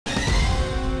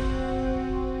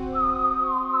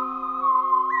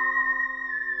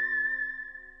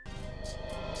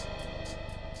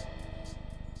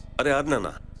আরে আর না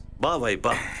না, বাহ ভাই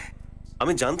বাহ,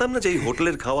 আমি জানতাম না যে এই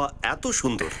হোটেলের খাওয়া এত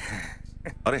সুন্দর।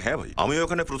 আরে হ্যাঁ ভাই, আমি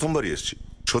ওখানে প্রথমবারই এসেছি।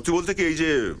 সত্যি বলতে কি, এই যে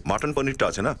মাটন পনিরটা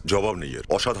আছে না, জবাব নেই এর,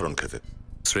 অসাধারণ খেতে।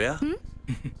 শ্রেয়া,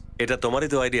 এটা তোমারই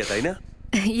তো আইডিয়া তাই না?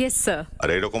 Yes sir. আর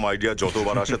এরকম আইডিয়া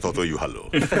যতবার আসে ততই ভালো।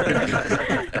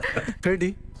 ফ্রেডি,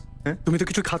 তুমি তো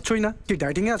কিছু খাচ্ছই না, কি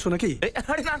ডায়েটিং এ আছো নাকি?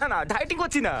 আরে না না না, ডায়েটিং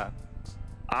করছি না।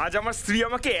 আজ আমার স্ত্রী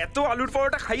আমাকে এত আলুর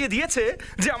পরোটা খাইয়ে দিয়েছে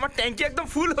যে আমার ট্যাঙ্কি একদম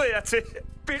ফুল হয়ে আছে,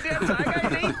 পেটে আর জায়গাই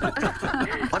নেই।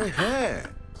 আরে হ্যাঁ,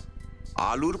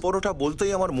 আলুর পরোটা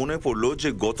বলতেই আমার মনে পড়লো যে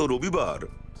গত রবিবার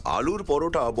আলুর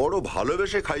পরোটা বড়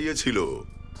ভালোবেসে খাইয়েছিল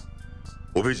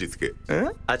অভিজিৎকে।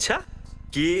 আচ্ছা,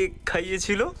 কে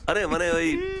খাইয়েছিল? আরে মানে ওই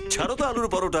ছাড়ো তো আলুর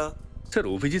পরোটা। স্যার,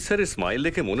 অভিজিৎ স্যারের স্মাইল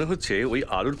দেখে মনে হচ্ছে ওই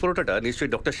আলুর পরোটাটা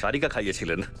নিশ্চয়ই ডক্টর সারিকা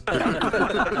খাইয়েছিলেন।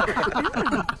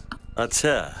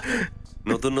 আচ্ছা,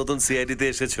 নতুন নতুন সিআইডি তে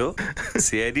এসেছো,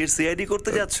 সিআইডি এর সিআইডি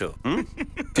করতে যাচ্ছ?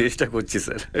 চেষ্টা করছি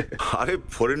স্যার। আরে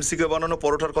ফরেন্সিকে বানানো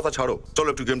পরোটার কথা ছাড়ো, চলো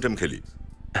একটু গেম টেম খেলি।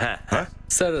 হ্যাঁ হ্যাঁ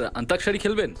স্যার, অন্তাক্ষরী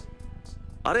খেলবেন?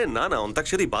 আরে না না,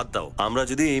 অন্তাক্ষরী বাদ দাও। আমরা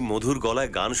যদি এই মধুর গলায়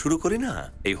গান শুরু করি না,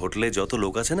 এই হোটেলে যত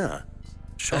লোক আছে না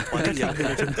সব পালিয়ে যাবে।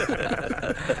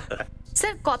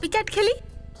 স্যার, কপি ক্যাট খেলি?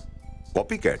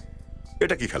 Copy cat?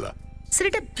 এটা কি খেলা? স্যার,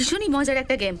 এটা ভীষণই মজার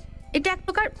একটা গেম। এটা এক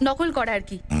প্রকার নকল করা আর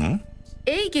কি।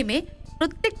 এই গেমে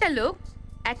প্রত্যেকটা লোক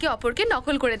একে অপরকে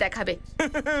নকল করে দেখাবে।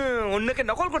 অন্যকে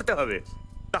নকল করতে হবে?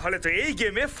 তাহলে তো এই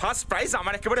গেমে ফার্স্ট প্রাইজ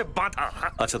আমার একেবারে বাঁধা।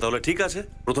 আচ্ছা তাহলে ঠিক আছে,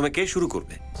 প্রথমে কে শুরু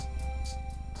করবে?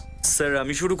 স্যার,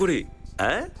 আমি শুরু করি?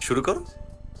 হ্যাঁ শুরু করো।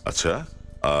 আচ্ছা,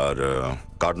 আর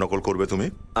কার নকল করবে তুমি?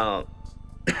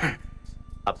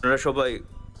 আপনারা সবাই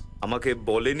আমাকে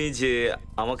বলেনি যে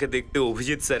আমাকে দেখতে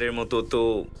অভিজিৎ স্যারের মতো, তো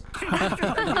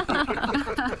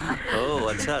ও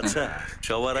আচ্ছা আচ্ছা,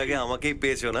 সবার আগে আমাকেই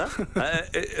পেয়েছো না?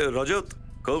 রজত,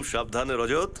 খুব সাবধানে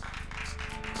রজত।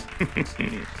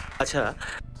 আচ্ছা,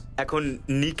 এখন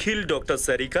নিখিল ডক্টর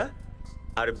সারিকা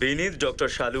আর বেনিত ডক্টর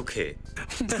শালুখে।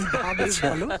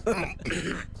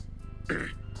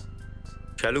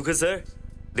 শালুখে স্যার,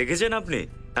 দেখেছেন আপনি?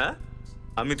 হ্যাঁ,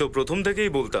 আমি তো প্রথম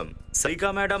থেকেই বলতাম সারিকা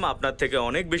ম্যাডাম আপনার থেকে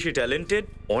অনেক বেশি ট্যালেন্টেড,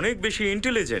 অনেক বেশি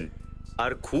ইন্টেলিজেন্ট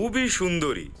আর খুবই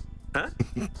সুন্দরী। হ্যাঁ,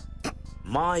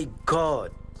 মাই গড,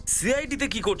 সিআইডিতে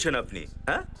কি করছেন আপনি?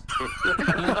 হ্যাঁ,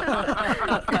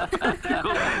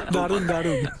 দারুণ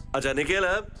দারুণ। আচ্ছা নিখিল,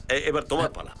 এবার তোমার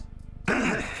পালা।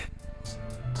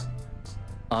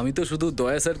 আমি তো শুধু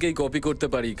দয়া স্যারকেই কপি করতে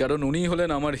পারি, কারণ উনি হলেন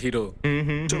আমার হিরো।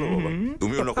 চলো বাবা,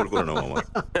 তুমিও নকল করে নাও আমার,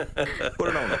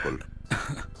 করে নাও নকল।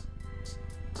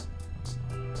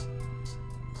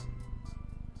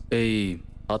 এই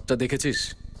হাতটা দেখেছিস?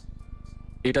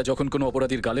 এটা যখন কোনো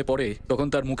অপরাধীর গালে পড়ে তখন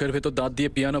তার মুখের ভেতর দাঁত দিয়ে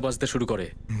পিয়ানো বাজতে শুরু করে।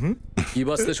 কি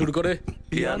বাজতে শুরু করে?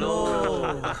 পিয়ানো।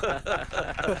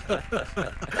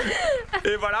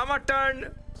 এবার আমার টার্ন।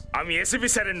 আমি এসিপি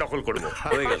স্যারের নকল করব।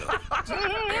 হয়ে গেল।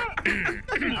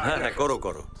 হ্যাঁ হ্যাঁ, করো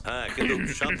করো। হ্যাঁ কিন্তু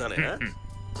সাবধানে। হ্যাঁ,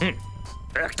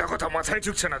 একটা কথা মাথায়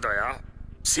ঢুকছে না দয়া,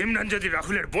 সিমরান যদি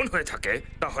রাহুলের বোন হয়ে থাকে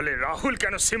তাহলে রাহুল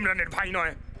কেন সিমরানের ভাই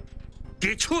নয়?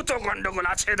 কিছু তো গন্ডগোল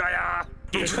আছে দয়া,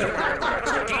 কিছু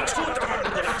তো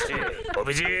গন্ডগোল আছে।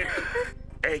 অভিজিৎ,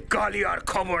 এই কালিয়ার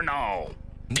খবর নাও,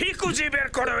 ঠিকুজি বের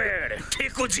করো, এর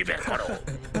ঠিকুজি বের করো।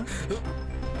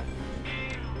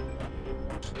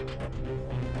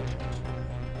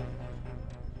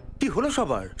 কি হলো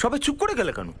সবার? সবাই চুপ করে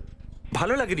গেলে কেন?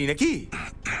 ভালো লাগেনি নাকি?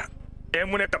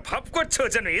 এমন একটা ভাব করছো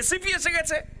যেন এসিপি এসে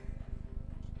গেছে।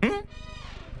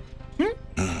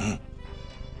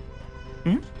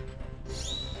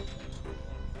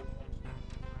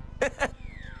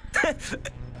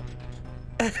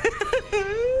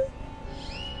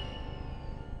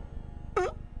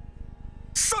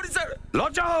 Sorry sir.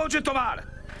 লজ্জা হওয়া উচিত তোমার।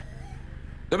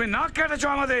 তুমি নাক কেটেছো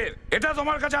আমাদের, এটা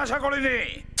তোমার কাছে আশা করিনি।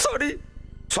 সরি।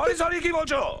 সরি সরি কি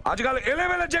বলছো? আজকাল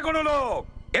এলেবেলে যে কোনো লোক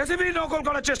এসিবি নকল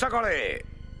করার চেষ্টা করে,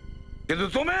 কিন্তু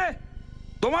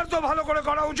তোমার তো ভালো করে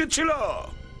করা উচিত ছিল,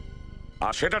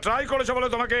 আর সেটা ট্রাই করেছো বলে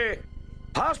তোমাকে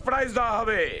ফার্স্ট প্রাইজ দেওয়া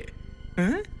হবে।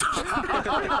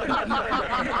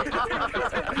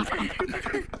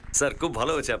 স্যার খুব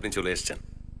ভালো হয়েছে আপনি চলে এসেছেন।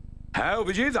 হ্যাঁ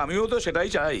অভিজিৎ, আমিও তো সেটাই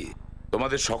চাই।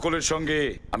 তোমাদের সকলের সঙ্গে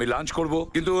আমি লাঞ্চ করব,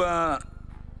 কিন্তু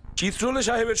চিত্রলে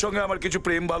সাহেবের সঙ্গে আমার কিছু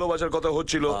প্রেম ভালোবাসার কথা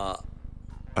হচ্ছিল।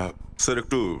 স্যার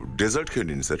একটু ডেজার্ট খেয়ে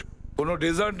নিন স্যার। কোনো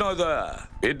ডেজার্ট নয় দয়া,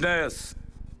 ফিটনেস।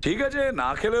 ঠিক আছে, না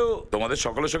খেলেও তোমাদের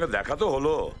সকলের সঙ্গে দেখা তো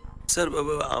হলো। স্যার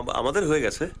আমাদের হয়ে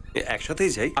গেছে,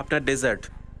 একসাথেই যাই। আপনার ডেজার্ট?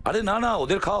 আরে না না,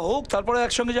 ওদের খাওয়া হোক, তারপরে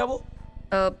একসঙ্গে যাব।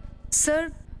 স্যার,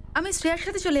 আমি শ্রেয়ার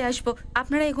সাথে চলে আসবো,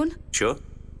 আপনারা এগোন। শিওর?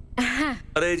 হ্যাঁ।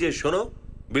 আরে এই যে শোনো,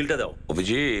 বিলটা দাও।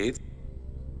 অভিজিৎ,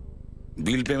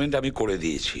 বিল পেমেন্ট আমি করে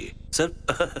দিয়েছি। স্যার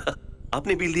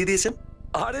আপনি বিল দিয়ে দিয়েছেন?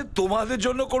 আরে তোমাদের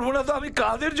জন্য করবো না তো আমি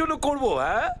কাদের জন্য করবো?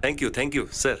 হ্যাঁ, থ্যাংক ইউ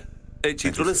স্যার। এই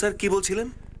চিত্রলেন স্যার কি বলছিলেন?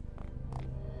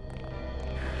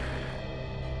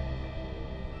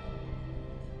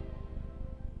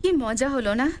 কি মজা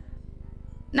হলো না?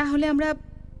 না হলে আমরা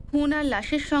খুন আর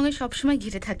লাশের সঙ্গে সবসময়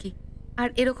ঘিরে থাকি আর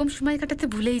এরকম সময় কাটাতে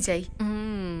ভুলেই যাই।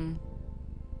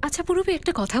 আচ্ছা পুরবী,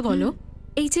 একটা কথা বলো,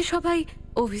 এই যে সবাই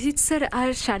অভিজিৎ স্যার আর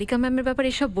সারিকা ম্যামের ব্যাপারে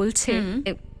এসব বলছে,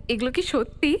 এগুলো কি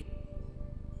সত্যি?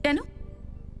 কেন,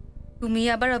 তুমি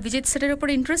আবার অভিজিৎ স্যারের উপর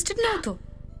ইন্টারেস্টেড নাও তো?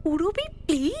 পুরবী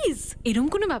প্লিজ, এরকম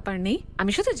কোনো ব্যাপার নেই,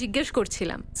 আমি শুধু জিজ্ঞেস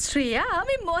করছিলাম। শ্রেয়া,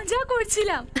 আমি মজা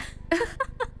করছিলাম।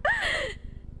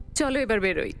 চলো এবার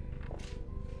বেরোই।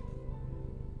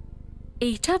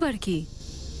 এইটা আবার কি?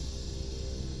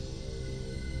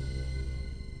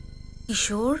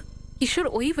 কিশোর? কিশোর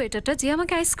ওই ওয়েটারটা যে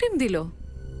আমাকে আইসক্রিম দিল।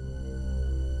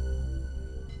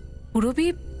 পুরবী,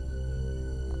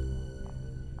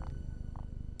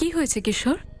 কি হয়েছে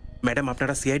কিশোর? ম্যাডাম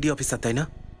আপনারা সিআইডি অফিসার তাই না?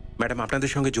 ম্যাডাম আপনাদের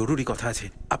সঙ্গে জরুরি কথা আছে,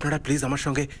 আপনারা প্লিজ আমার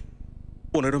সঙ্গে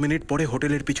 15 মিনিট পরে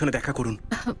হোটেলের পিছনে দেখা করুন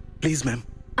প্লিজ ম্যাম।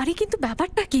 আরে কিন্তু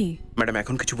ব্যাপারটা কি? ম্যাডাম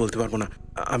এখন কিছু বলতে পারবো না,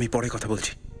 আমি পরে কথা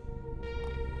বলছি।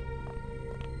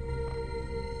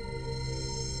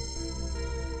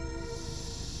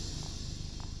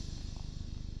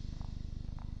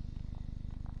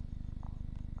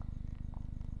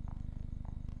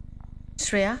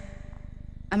 শ্রেয়া,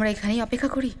 আমরা এখানেই অপেক্ষা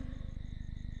করি।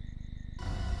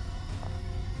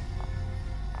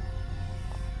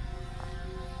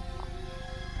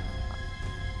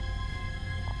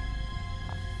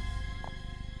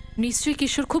 নিশ্চয়ই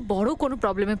কিশোর খুব বড় কোনো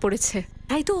প্রবলেমে পড়েছে,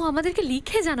 তাই তো ও আমাদেরকে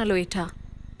লিখে জানালো এটা।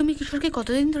 তুমি কিশোরকে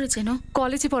কতদিন ধরে চেনো?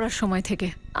 কলেজে পড়ার সময় থেকে।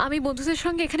 আমি বন্ধুদের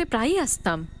সঙ্গে এখানে প্রায়ই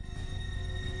আসতাম।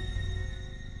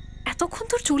 এতক্ষণ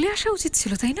তোর চলে আসা উচিত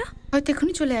ছিল, তাই না? হয়তো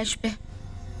এখনই চলে আসবে।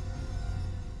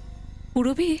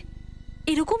 পুরবী,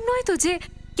 এরকম নয় তো যে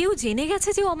কেউ জেনে গেছে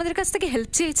যে ও আমাদের কাছ থেকে হেল্প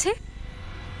চেয়েছে?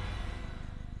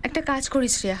 একটা কাজ করি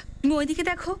শ্রেয়া, তুমি ওইদিকে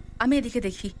দেখো, আমি এদিকে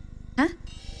দেখি। হ্যাঁ,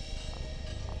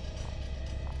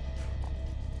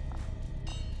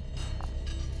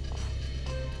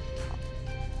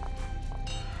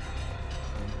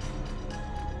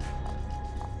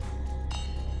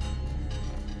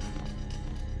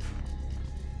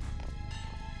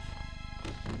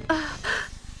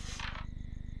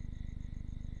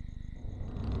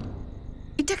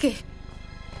 এটাকে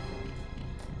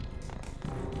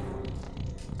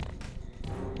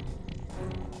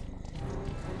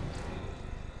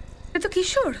এটা তো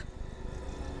কিশোর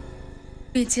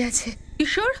বেঁচে আছে।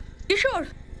 কিশোর, কিশোর,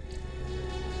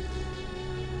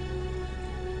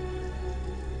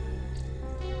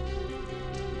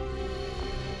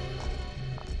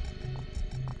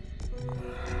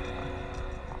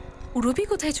 পুরবী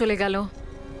কোথায় চলে গেল?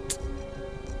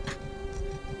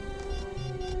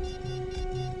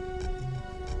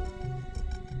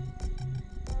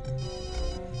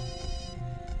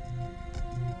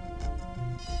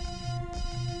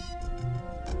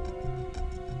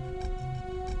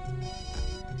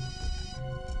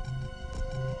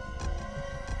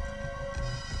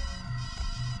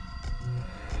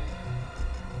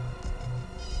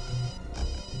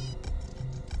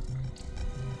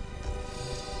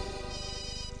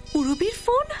 পুরবীর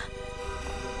ফোন?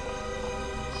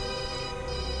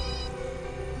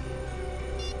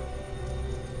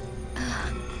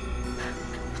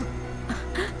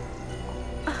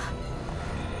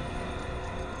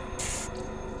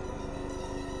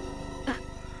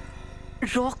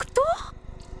 রক্ত?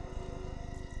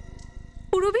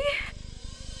 পুরবী,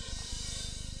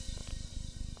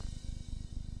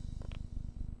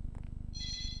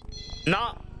 না,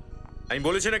 আমি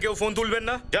বলেছি না কেউ ফোন তুলবেন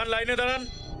না। যান, লাইনে দাঁড়ান।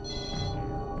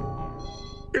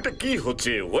 এটা কি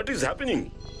হচ্ছে? What is happening?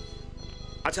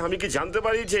 আচ্ছা, আমি কি জানতে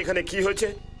পারি যে এখানে কি হয়েছে?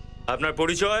 আপনার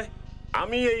পরিচয়?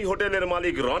 আমি এই হোটেলের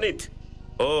মালিক রনিত।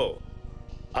 ও,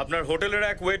 আপনার হোটেলের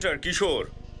এক ওয়েটার কিশোর,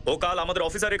 ও কাল আমাদের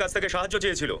অফিসারের কাছ থেকে সাহায্য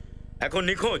চেয়েছিল, এখন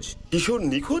নিখোঁজ। কিশোর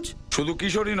নিখোঁজ? শুধু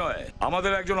কিশোরই নয়,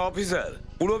 আমাদের একজন অফিসার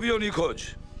পুরবীও নিখোঁজ।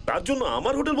 তার জন্য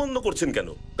আমার হোটেল বন্ধ করছেন কেন?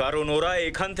 কারণ ওরা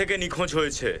এখান থেকে নিখোঁজ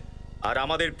হয়েছে, আর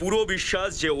আমাদের পুরো বিশ্বাস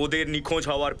যে ওদের নিখোঁজ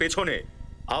হওয়ার পেছনে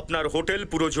আপনার হোটেল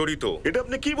পুরো জড়িত। এটা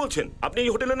আপনি কি বলছেন? আপনি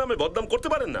এই হোটেলের নামে বদনাম করতে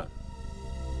পারেন না।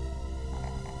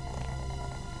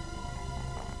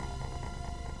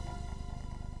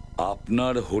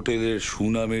 আপনার হোটেলের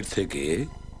সুনামের থেকে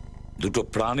দুটো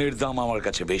প্রাণের দাম আমার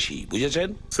কাছে বেশি, বুঝেছেন?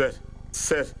 স্যার,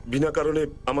 স্যার, বিনা কারণে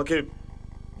আমাকে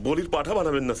বলির পাঠা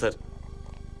বানাবেন না স্যার।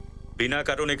 বিনা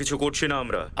কারণে কিছু করছি না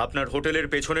আমরা। আপনার হোটেলের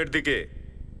পেছনের দিকে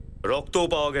রক্তও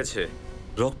পাওয়া গেছে।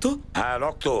 রক্ত? হ্যাঁ,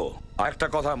 রক্ত। একটা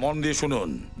কথা মন দিয়ে শুনুন,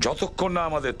 যতক্ষণ না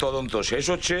আমাদের তদন্ত শেষ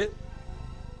হচ্ছে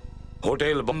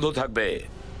হোটেল বন্ধ থাকবে।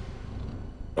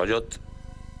 রজত,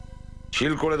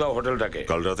 সিল করে দাও হোটেলটাকে।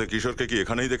 কাল রাতে কিশোরকে কি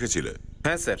এখানেই দেখেছিলে?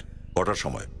 হ্যাঁ স্যার। কটার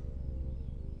সময়?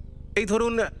 এই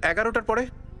ধরুন 11টার পরে,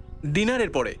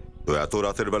 ডিনারের পরে। তো এত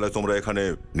রাতের বেলায় তোমরা এখানে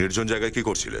নির্জন জায়গায় কি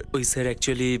করছিলে? ওই স্যার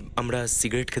অ্যাকচুয়ালি আমরা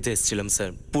সিগারেট খেতে এসেছিলাম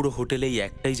স্যার। পুরো হোটেলেই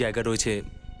একটাই জায়গা রয়েছে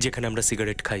যেখানে আমরা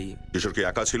সিগারেট খাই। কিশোর কি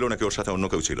একা ছিল নাকি ওর সাথে অন্য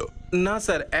কেউ ছিল? না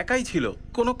স্যার, একাই ছিল,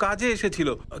 কোনো কাজে এসেছিল,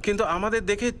 কিন্তু আমাদের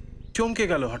দেখে চমকে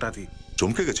গেল হঠাৎই।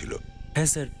 চমকে গেছিল? হ্যাঁ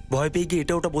স্যার, ভয় পেয়ে গিয়ে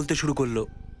এটা ওটা বলতে শুরু করলো।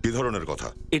 কি ধরনের কথা?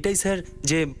 এটাই স্যার,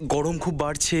 যে গরম খুব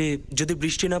বাড়ছে, যদি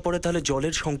বৃষ্টি না পড়ে তাহলে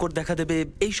জলের সংকট দেখা দেবে,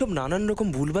 এইসব নানান রকম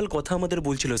ভুলভাল কথা আমাদের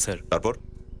বলছিল স্যার।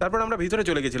 তারপর আমরা ভিতরে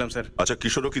চলে গেছিলাম স্যার। আচ্ছা,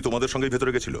 কিশোরও কি তোমাদের সঙ্গে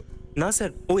ভেতরে গেছিল? না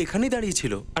স্যার, ও এখানেই দাঁড়িয়ে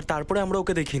ছিল, আর তারপরে আমরা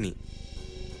ওকে দেখিনি।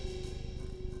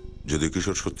 যদি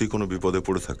কিশোর সত্যি কোনো বিপদে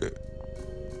পড়ে থাকে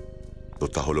তো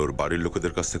তাহলে ওর বাড়ির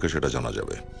লোকেদের কাছ থেকে সেটা জানা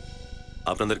যাবে।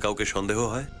 আপনাদের কাউকে সন্দেহ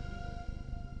হয়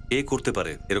কে করতে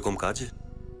পারে এরকম কাজ?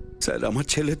 স্যার, আমার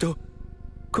ছেলে তো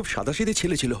খুব সাদাসিধে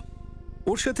ছেলে ছিল,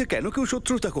 ওর সাথে কেন কেউ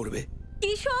শত্রুতা করবে?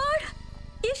 কিশোর,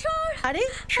 কিশোর! আরে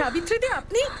সাবিত্রীদি,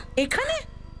 আপনি এখানে?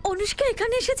 অনুষ্কা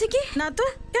এখানে এসেছে কি? না তো,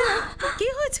 কেন? কি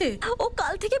হয়েছে? ও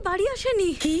কাল থেকে বাড়ি আসেনি।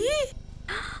 কি?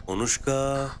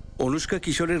 অনুষ্কা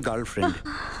কিশোরের গার্লফ্রেন্ড।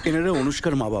 এনারা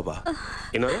অনুষ্কার মা বাবা।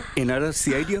 এনারা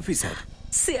CID officer.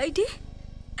 CID?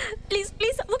 Please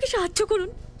please আমাকে সাহায্য করুন,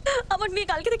 আমার মেয়ে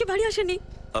কালকে থেকে বাড়ি আসেনি।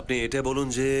 আপনি এটা বলুন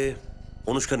যে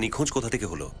অনুষ্কা নিখোঁজ কোথা থেকে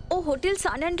হলো? ও হোটেল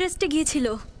সান অ্যান্ড্রেসে গিয়েছিল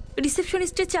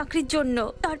রিসেপশনিস্টের চাকরির জন্য,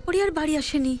 তারপরে আর বাড়ি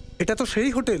আসেনি। এটা তো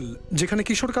সেই হোটেল যেখানে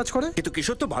কিশোর কাজ করে। কিন্তু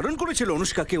কিশোর তো বারণ করেছিল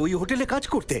অনুষ্কাকে ওই হোটেলে কাজ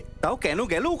করতে, তাও কেন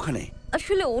গেল ওখানে?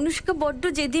 আসলে অনুষ্কা বড্ড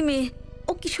জেদি মেয়ে,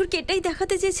 ও কিশোরকে এটাই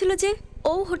দেখাতে চেয়েছিল যে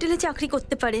ও হোটেলে চাকরি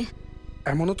করতে পারে।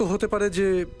 এমনও তো হতে পারে যে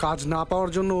কাজ না পাওয়ার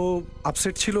জন্য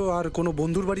আপসেট ছিল আর কোনো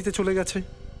বন্ধুর বাড়িতে চলে গেছে।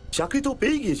 চাকরি তো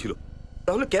পেয়ে গিয়েছিল,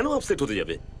 তাহলে কেন আপসেট হতে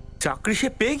যাবে? চাকরি সে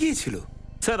পেয়ে গিয়েছিল?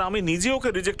 স্যার, আমি নিজে ওকে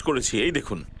রিজেক্ট করেছি। এই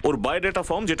দেখুন ওর বায়োডাটা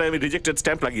ফর্ম, যেটা আমি রিজেক্টেড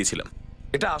স্ট্যাম্প লাগিয়েছিলাম।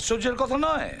 এটা আশ্চর্যের কথা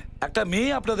নয়, একটা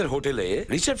মেয়ে আপনাদের হোটেলে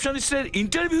রিসেপশনিস্টের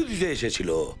ইন্টারভিউ দিতে এসেছিল,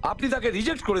 আপনি তাকে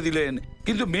রিজেক্ট করে দিলেন,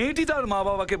 কিন্তু মেয়েটি তার মা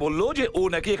বাবাকে বললো যে ও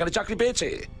নাকি এখানে চাকরি পেয়েছে,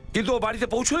 কিন্তু ও বাড়িতে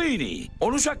পৌঁছয়নি।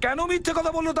 অনুষা কেন মিথ্যে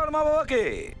কথা বললো তার মা বাবাকে?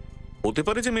 হতে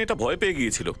পারে যে মেয়েটা ভয় পেয়ে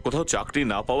গিয়েছিল, কোথাও চাকরি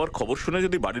না পাওয়ার খবর শুনে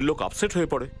যদি বাড়ির লোক আপসেট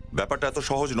হয়ে পড়ে। ব্যাপারটা এত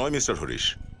সহজ নয় মিস্টার হরিশ।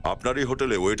 আপনারই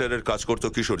হোটেলে ওয়েটারের কাজ করতো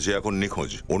কিশোর, যে এখন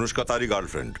নিখোঁজ। অনুষ্কা তারই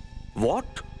গার্লফ্রেন্ড।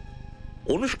 হোয়াট?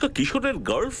 অনুষ্কা কিশোরের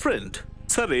গার্লফ্রেন্ড?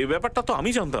 স্যার, এই ব্যাপারটা তো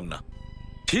আমি জানতাম না।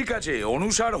 ঠিক আছে,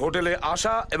 অনুষার হোটেলে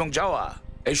আসা এবং যাওয়া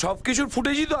এই সব কিছুর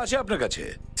ফুটেজই তো আছে আপনার কাছে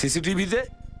সিসিটিভিতে।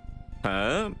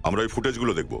 হ্যাঁ, আমরা এই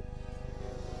ফুটেজগুলো দেখব।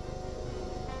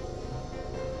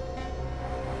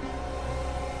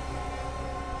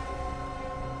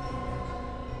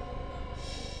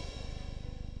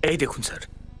 এই দেখুন স্যার,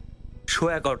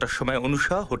 11:15টার সময়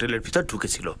অনুষা হোটেলের ভিতর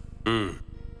ঢুকেছিল।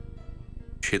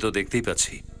 সে তো দেখতেই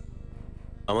পাচ্ছি।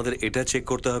 আমাদের এটা চেক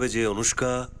করতে হবে যে অনুষ্কা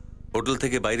হোটেল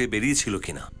থেকে বাইরে বেরিয়েছিল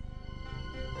কিনা।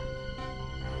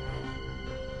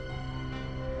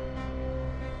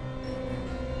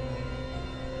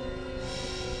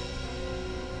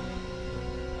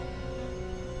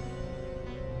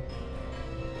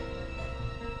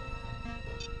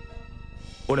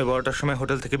 পৌনে 12টার সময়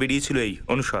হোটেল থেকে বেরিয়েছিল এই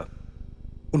অনুষা।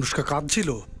 অনুষ্কা কাঁদছিল,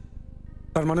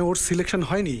 তার মানে ওর সিলেকশন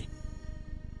হয়নি।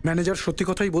 ম্যানেজার সত্যি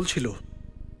কথাই বলছিল।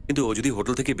 কিন্তু ও যদি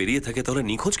হোটেল থেকে বেরিয়ে থাকে তাহলে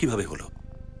নিখোঁজ কিভাবে হলো?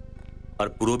 আর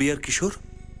পূরবী আর কিশোর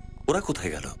ওরা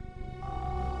কোথায় গেল?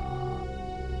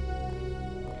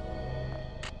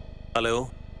 হ্যালো,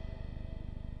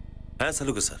 হ্যাঁ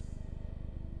সালুকে স্যার,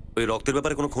 ওই রক্তের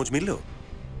ব্যাপারে কোনো খোঁজ মিলল?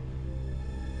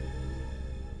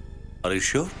 আর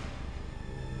sure?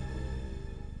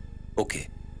 Okay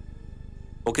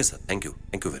okay sir, thank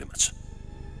you very much.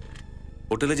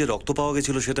 হোটেলে যে রক্ত পাওয়া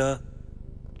গেছিল সেটা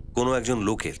কোনো একজন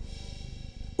লোকের।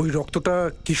 ওই রক্তটা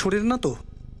কিশোরের না তো?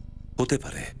 হতে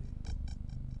পারে।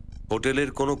 হোটেলের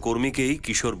কোনো কর্মীকেই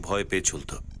কিশোর ভয় পেয়ে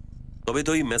চলত, তবে তো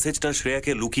ওই মেসেজটা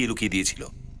শ্রেয়াকে লুকিয়ে লুকিয়ে দিয়েছিল।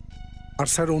 আর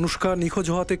স্যার, অনুষ্কা নিখোঁজ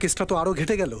হওয়াতে কেসটা তো আরো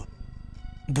ঘেটে গেল।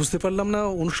 বুঝতে পারলাম না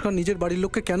অনুষ্কা নিজের বাড়ির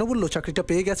লোককে কেন বললো চাকরিটা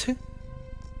পেয়ে গেছে।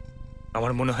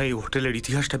 আমার মনে হয় এই হোটেলের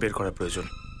ইতিহাসটা বের করা প্রয়োজন।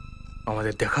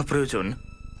 আমাদের দেখা প্রয়োজন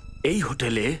এই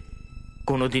হোটেলে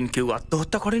কোনোদিন কেউ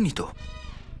আত্মহত্যা করেনি তো?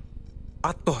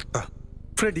 আত্মহত্যা?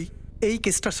 ফ্রেডি, এই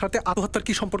কেসটার সাথে আত্মহত্যার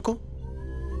কি সম্পর্ক?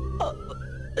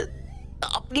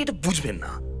 আপনি এটা বুঝবেন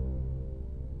না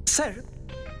স্যার।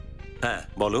 হ্যাঁ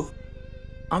বলো।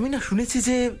 আমি না শুনেছি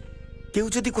যে কেউ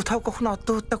যদি কোথাও কখনো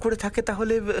আত্মহত্যা করে থাকে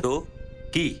তাহলে তো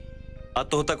কি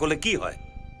আত্মহত্যা করলে কি হয়?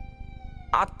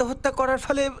 আত্মহত্যা করার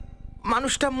ফলে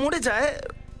মানুষটা মরে যায়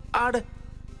আর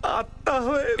আত্মা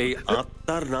হয়ে। এই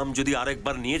আত্মার নাম যদি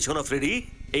আরেকবার নিয়েছো না ফ্রেডি,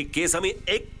 এই কেস আমি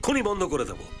এক্ষুনি বন্ধ করে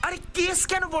দেবো। আরে কেস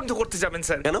কেন বন্ধ করতে যাবেন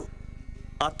স্যার? কেন?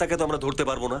 আত্মাকে তো আমরা ধরতে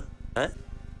পারবো না। হ্যাঁ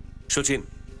সচিন,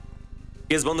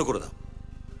 কেস বন্ধ করে দাও।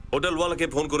 হোটেলওয়ালাকে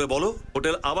ফোন করে বলো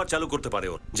হোটেল আবার চালু করতে পারে,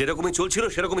 ওর যেরকমই চলছিল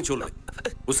সেরকমই চলবে।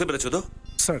 বুঝতে পেরেছো তো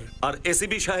স্যার? আর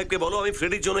এসিবি সাহেবকে বলো আমি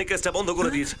ফ্রেডির জন্য এই কেসটা বন্ধ করে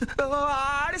দিয়েছি।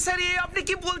 আরে স্যার আপনি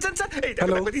কি বলছেন স্যার?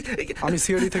 হ্যালো, আমি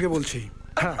সিআইডি থেকে বলছি।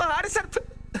 হ্যাঁ আরে স্যার,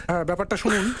 হ্যাঁ ব্যাপারটা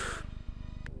শুনুন।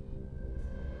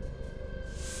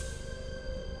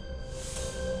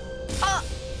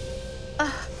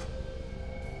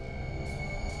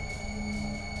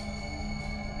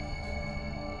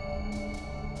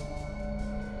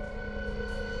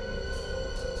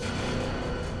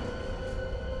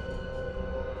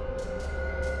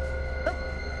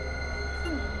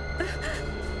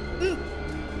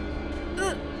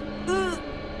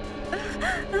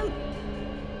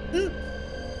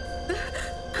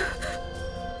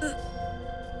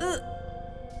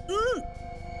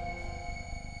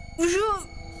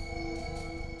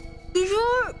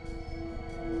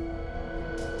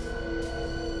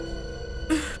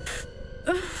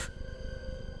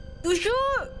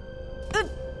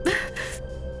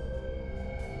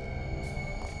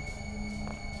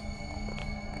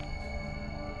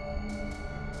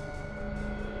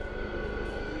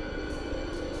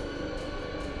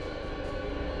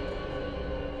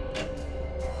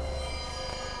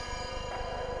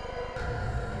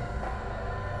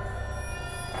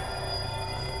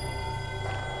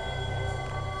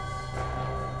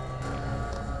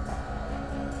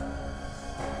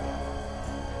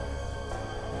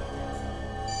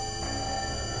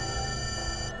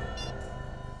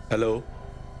 হ্যালো,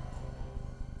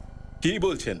 কি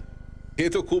বলছেন? এ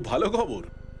তো খুব ভালো খবর।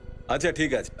 আচ্ছা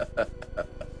ঠিক আছে।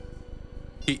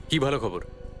 কি ভালো খবর?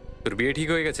 তোর বিয়ে ঠিক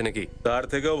হয়ে গেছে নাকি? তার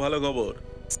থেকেও ভালো খবর,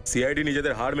 সিআইডি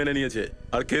নিজেদের হার মেনে নিয়েছে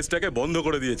আর কেসটাকে বন্ধ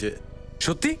করে দিয়েছে।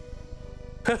 সত্যি?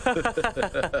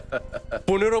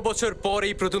 15 বছর পর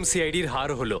এই প্রথম সিআইডির হার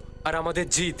হলো আর আমাদের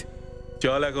জিত।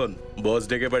 চল এখন, বস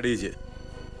ডেকে পাঠিয়েছে।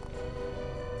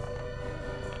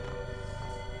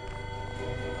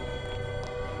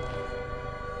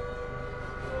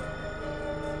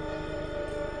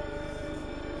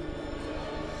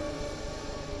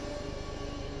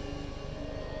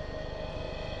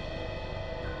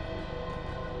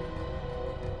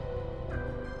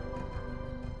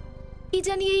 কি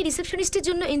জানি এই রিসেপশনিস্টের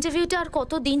জন্য ইন্টারভিউটা আর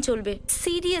কত দিন চলবে।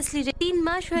 সিরিয়াসলি 3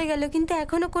 মাস হয়ে গেল কিন্তু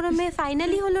এখনো কোনো মেয়ে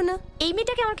ফাইনালি হলো না। এই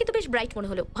মেয়েটাকে আমার কিন্তু বেশ ব্রাইট মনে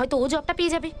হলো, হয়তো ও জবটা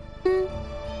পেয়ে যাবে।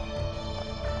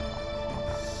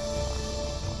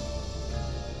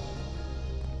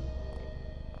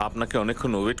 আপনাকে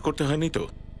অনেকক্ষণ ওয়েট করতে হয়নি তো?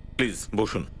 প্লিজ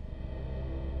বসুন।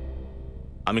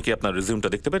 আমি কি আপনার রিজিউমটা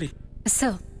দেখতে পারি?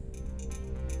 স্যার,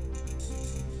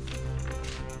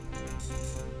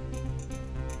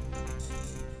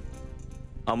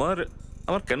 আমার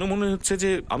আমার কেন মনে হচ্ছে যে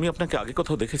আমি আপনাকে আগে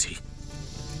কোথাও দেখেছি।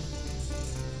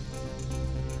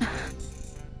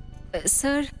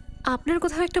 স্যার আপনার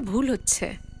কোথাও একটা ভুল হচ্ছে।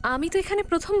 আমি তো এখানে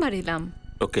প্রথমবার এলাম।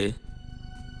 ওকে,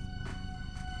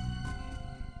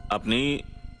 আপনি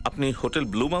আপনি হোটেল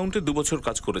ব্লু মাউন্টে 2 বছর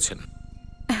কাজ করেছেন।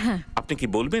 হ্যাঁ। আপনি কি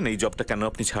বলবেন এই জবটা কেন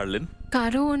আপনি ছাড়লেন?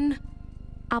 কারণ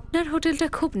আপনার হোটেলটা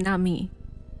খুব নামি।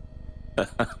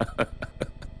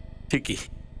 ঠিকই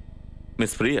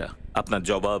মিস প্রিয়া, আপনার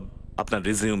জবাব, আপনার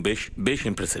রিজিউম বেশ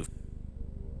ইমপ্রেসিভ।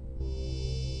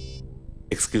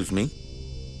 Excuse me.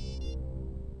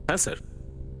 হ্যাঁ sir,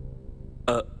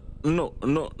 no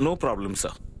no no problem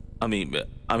sir,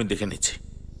 আমি দেখে নিচ্ছি।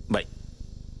 Bye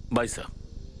bye sir.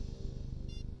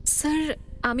 স্যার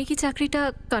আমি কি চাকরিটা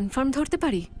কনফার্ম ধরতে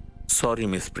পারি? সরি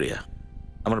মিস প্রিয়া,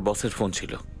 আমার বসের ফোন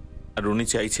ছিল আর উনি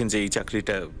চাইছেন যে এই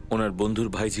চাকরিটা ওনার বন্ধুর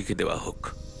ভাইজিকে দেওয়া হোক।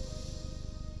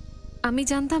 আমি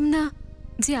জানতাম না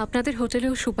যে আপনাদের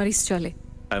হোটেলেও সুপারিশ চলে।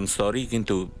 আই এম সরি,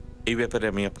 কিন্তু এই ব্যাপারে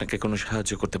আমি আপনাকে কোনো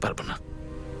সাহায্য করতে পারবো না।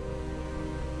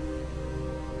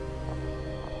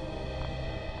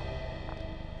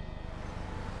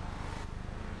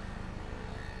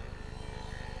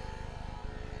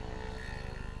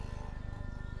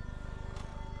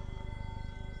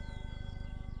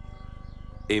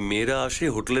 এই মেয়েরা আসে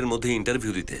হোটেলের মধ্যে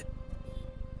ইন্টারভিউ দিতে,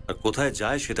 আর কোথায়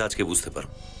যায় সেটা আজকে বুঝতে পারো।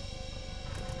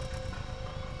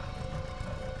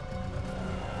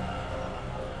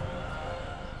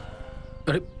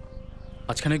 আরে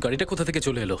আজখানে গাড়িটা কোথা থেকে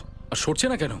চলে এলো আর সরছে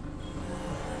না কেন?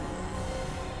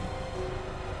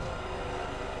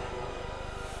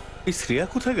 এই শ্রেয়া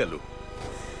কোথায় গেল?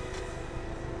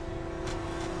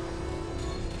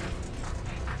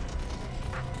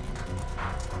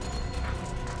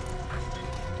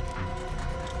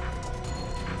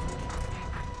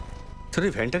 স্যার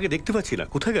এই ভ্যানটাকে দেখতে পাচ্ছি না,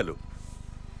 কোথায় গেল?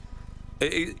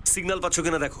 এই সিগন্যাল পাচ্ছ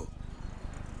কিনা দেখো।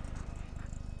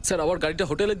 স্যার আবার গাড়িটা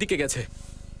হোটেলের দিকে গেছে।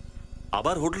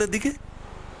 আবার হোটেলের দিকে?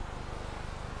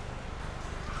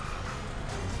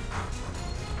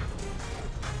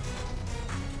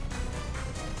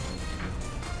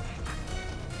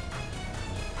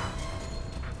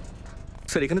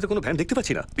 স্যার এখানে তো কোনো ভ্যান দেখতে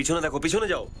পাচ্ছি না। পিছনে দেখো, পিছনে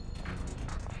যাও,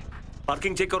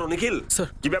 পার্কিং চেক করো। নিখিল স্যার।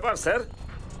 কি ব্যাপার স্যার?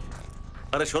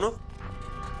 আরে শোনো,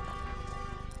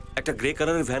 একটা গ্রে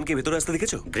কালারের ভ্যান কি ভেতরে আসতে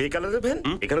দেখেছো? গ্রে কালারের ভ্যান?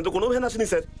 এখানে তো কোনো ভ্যান আসেনি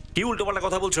স্যার। কি উল্টোপাল্টা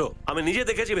কথা বলছো? আমি নিজে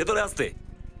দেখেছি ভেতরে আসতে।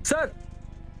 স্যার।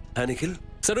 হ্যাঁ নিখিল?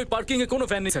 স্যার ওই পার্কিং এ কোনো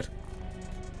ভ্যান নেই স্যার।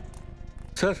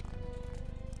 স্যার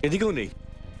এদিকেও নেই।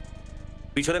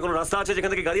 পিছনে কোনো রাস্তা আছে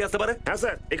যেখান থেকে গাড়ি আসতে পারে? হ্যাঁ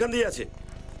স্যার, এখান দিয়ে আছে।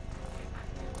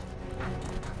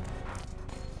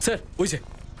 স্যার ওই যে।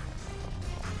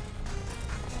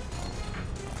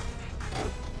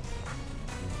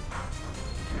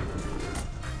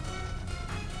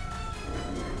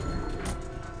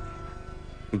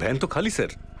 ভ্যান তো খালি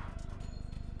স্যার।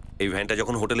 এই ভ্যানটা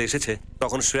যখন হোটেলে এসেছে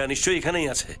তখন শ্রেয়া নিশ্চয়ই এখানেই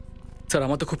আছে। স্যার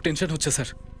আমার তো খুব টেনশন হচ্ছে স্যার,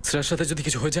 শ্রেয়ার সাথে যদি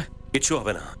কিছু হয়ে যায়। কিচ্ছু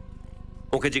হবে না,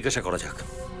 ওকে জিজ্ঞাসা করা যাক।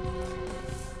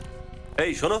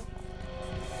 এই শোনো,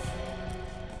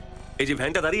 এই যে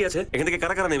ভ্যানটা দাঁড়িয়ে আছে এখান থেকে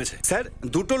কারা কারা নেমেছে? স্যার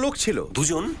দুটো লোক ছিল।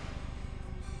 দুজন?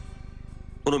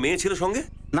 কোনো মেয়ে ছিল সঙ্গে?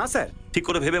 না স্যার। ঠিক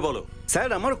করে ভেবে বলো। স্যার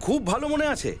আমার খুব ভালো মনে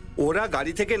আছে, ওরা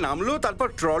গাড়ি থেকে নামলো, তারপর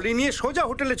ট্রলি নিয়ে সোজা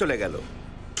হোটেলে চলে গেল।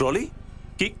 ট্রলি?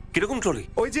 কি কিরকম ট্রলি?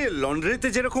 ওই যে লন্ড্রিতে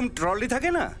যেরকম ট্রলি থাকে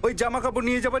না, ওই জামা কাপড়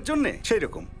নিয়ে যাবার জন্য, সেই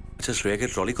রকম। আচ্ছা, শ্রেয়াকে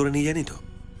ট্রলি করে নিয়ে জানি তো।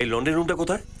 এই লন্ড্রি রুমটা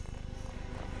কোথায়?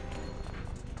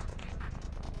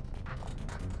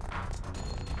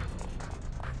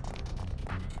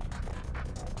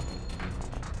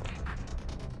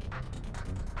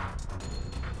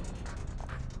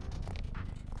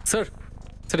 স্যার,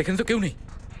 স্যার এখানে তো কেউ নেই।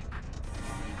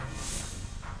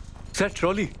 Sir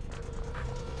trolley.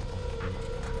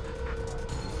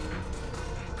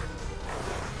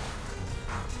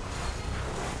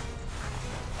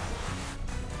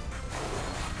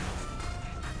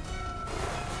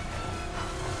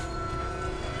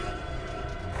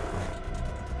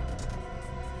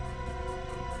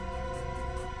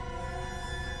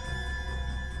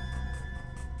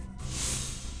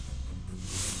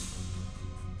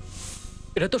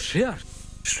 এটা তো শ্রেয়ার।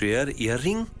 শ্রেয়ার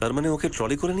ইয়াররিং? তার মানে ওকে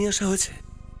ট্রলি করে নিয়ে আসা হয়েছে।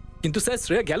 কিন্তু স্যার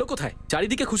শ্রেয়া গেল কোথায়?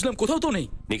 চারিদিকে খুঁজলাম, কোথাও তো নেই।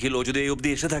 নিখিল, ও যদি এই অবধি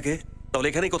এসে থাকে তাহলে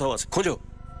এখানেই কোথাও আছে, খোঁজো।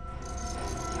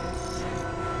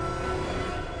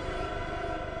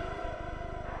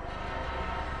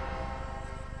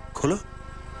 খোলো।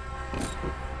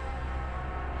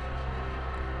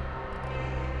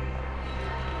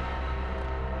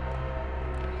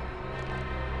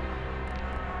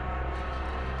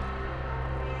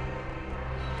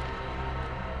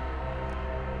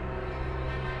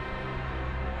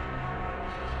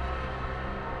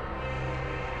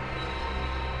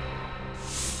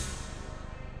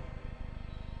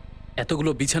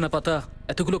 এতগুলো বিছানা পাতা,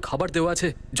 এতগুলো খাবার দেওয়া আছে,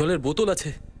 জলের বোতল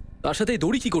আছে, তার সাথে এই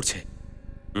দড়ি কি করছে?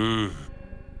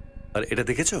 আর এটা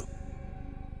দেখেছো?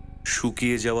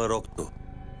 শুকিয়ে যাওয়া রক্ত।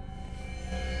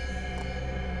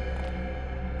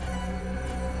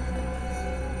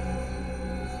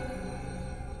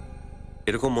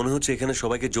 এরকম মনে হচ্ছে এখানে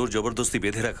সবাইকে জোর জবরদস্তি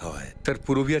বেঁধে রাখা হয়। স্যার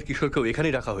পূরবী আর কিশোরকেও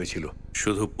এখানেই রাখা হয়েছিল।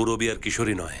 শুধু পূরবী আর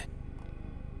কিশোরী নয়,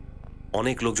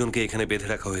 অনেক লোকজনকে এখানে বেঁধে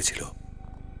রাখা হয়েছিল।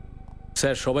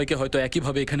 স্যার সবাইকে হয়তো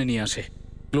একইভাবে এখানে নিয়ে আসে,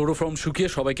 ক্লোরোফর্ম শুকিয়ে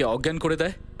সবাইকে অজ্ঞান করে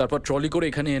দেয়, তারপর ট্রলি করে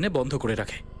এখানে এনে বন্ধ করে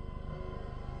রাখে।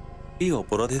 এই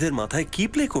অপরাধীদের মাথায় কি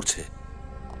প্লে করছে?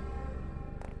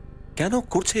 কেন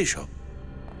করছে এসব?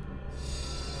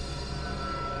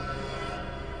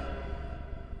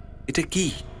 এটা কি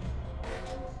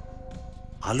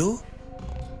আলো?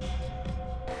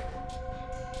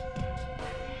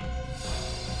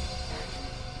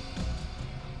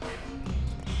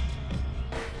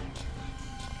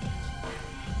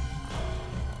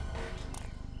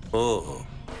 ও,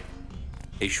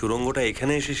 এই সুড়ঙ্গটা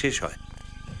এখানে এসে শেষ হয়।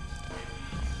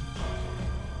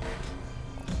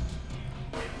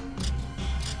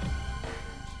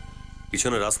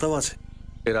 পিছনে রাস্তাও আছে।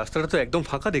 এই রাস্তাটা তো একদম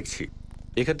ফাঁকা দেখছি।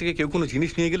 এখান থেকে কেউ কোনো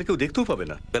জিনিস নিয়ে গেলে কেউ দেখতেও পাবে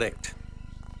না। কারেক্ট।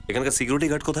 এখানকার সিকিউরিটি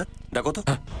গার্ড কোথায়? ডাকো তো।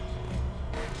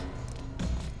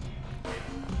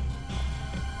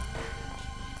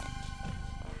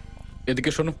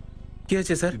 এদিকে শোনো। কি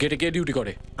হয়েছে স্যার? গেটে কে ডিউটি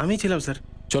করে? আমি ছিলাম স্যার।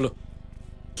 চলো।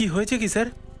 কি হয়েছে কি স্যার?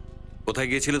 কোথায়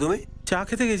গিয়েছিলে তুমি? চা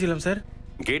খেতে গেছিলাম স্যার।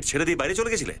 গেট ছেড়ে দিয়ে বাইরে চলে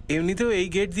গেছিলে? এমনিতেও এই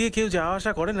গেট দিয়ে কেউ যাওয়া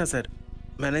আসা করে না স্যার,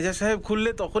 ম্যানেজার সাহেব খুললে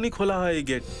তখনই খোলা হয় এই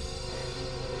গেট।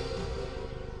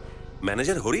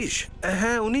 ম্যানেজার হরিশ?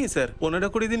 হ্যাঁ উনি স্যার,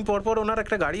 15-20 দিন পর পর ওনার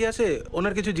একটা গাড়ি আসে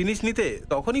ওনার কিছু জিনিস নিতে,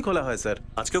 তখনই খোলা হয় স্যার।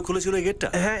 আজকেও খুলেছিল এই গেটটা?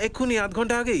 হ্যাঁ এক্ষুনি, আধ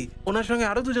ঘন্টা আগেই। ওনার সঙ্গে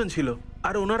আরো দুজন ছিল,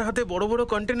 আর ওনার হাতে বড় বড়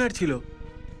কন্টেনার ছিল।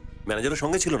 ম্যানেজারের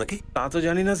সঙ্গে ছিল নাকি? তা তো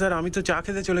জানি না স্যার, আমি তো চা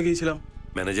খেতে চলে গিয়েছিলাম।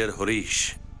 ম্যানেজার হরিশ,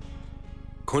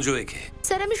 খোঁজো একে।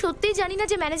 স্যার আমি সত্যিই জানি না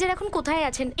যে ম্যানেজার এখন কোথায়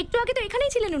আছেন। একটু আগে তো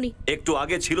এখানেই ছিলেন উনি। একটু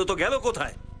আগে ছিল তো গেল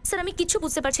কোথায়? স্যার আমি কিচ্ছু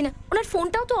বুঝতে পারছি না, ওনার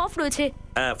ফোনটাও তো অফ রয়েছে।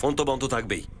 হ্যাঁ, ফোন তো বন্ধ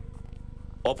থাকবেই,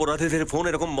 অপরাধীদের ফোন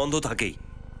এরকম বন্ধ থাকেই।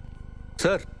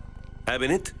 স্যার। হ্যাঁ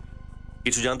বিনীত,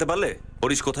 কিছু জানতে পারলে?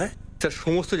 হরিশ কোথায়? স্যার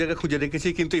সমস্ত জায়গা খুঁজে রেখেছি,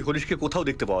 কিন্তু এই হরিশকে কোথাও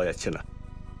দেখতে পাওয়া যাচ্ছে না।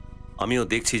 আমিও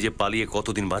দেখছি যে পালিয়ে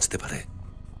কতদিন বাঁচতে পারে।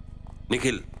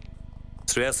 নিখিল,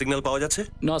 শ্রেয়া সিগন্যাল পাওয়া যাচ্ছে?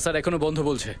 না স্যার, এখনো বন্ধ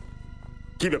বলছে।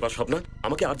 কি ব্যাপার স্বপ্না,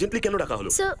 আমাকে আর্জেন্টলি কেন ডাকা হলো?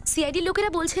 স্যার সিআইডি লোকেরা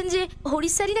বলছেন যে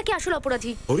হরিশ স্যারই নাকি আসল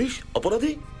অপরাধী। হরিশ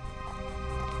অপরাধী?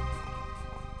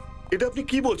 এটা আপনি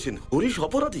কি বলছেন? হরিশ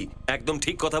অপরাধী? একদম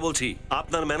ঠিক কথা বলছি।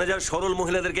 আপনার ম্যানেজার সরল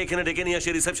মহিলাদেরকে এখানে ডেকে নিয়ে আসে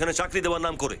রিসেপশনে চাকরি দেওয়ার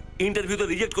নাম করে, ইন্টারভিউতে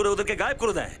রিজেক্ট করে ওদেরকে গায়েব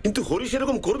করে দেয়। কিন্তু হরিশ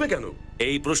এরকম করবে কেন?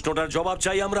 এই প্রশ্নটার জবাব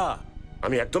চাই আমরা।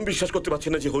 আমি একদম বিশ্বাস করতে পারছি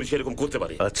না যে হরিশ এরকম করতে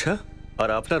পারে। আচ্ছা, আর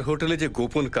আপনার হোটেলে যে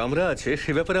গোপন কামরা আছে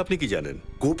সে ব্যাপারে আপনি কি জানেন?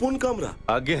 গোপন কামরা?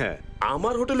 আগে হ্যাঁ।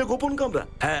 আমার হোটেলে গোপন কামরা?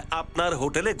 হ্যাঁ, আপনার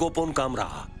হোটেলে গোপন কামরা।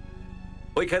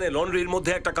 ওইখানে লন্ড্রির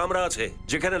মধ্যে একটা কামরা আছে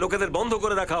যেখানে লোকেদের বন্ধ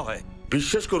করে রাখা হয়।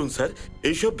 বিশ্বাস করুন স্যার,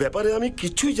 এইসব ব্যাপারে আমি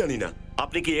কিচ্ছুই জানি না।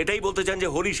 আপনি কি এটাই বলতে চান যে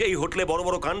হরিশ এই হোটেলে বড়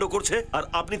বড় কাণ্ড করছে আর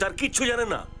আপনি তার কিচ্ছু জানেন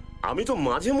না? আমি তো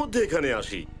মাঝে মধ্যে এখানে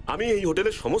আসি। আমি এই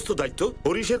হোটেলের সমস্ত দায়িত্ব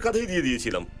হরিশের কাঁধেই দিয়ে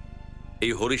দিয়েছিলাম।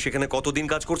 এই হরিশ এখানে কতদিন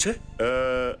কাজ করছে?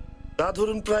 তা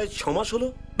ধরুন প্রায় 6 মাস হলো।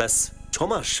 ব্যাস 6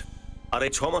 মাস? আর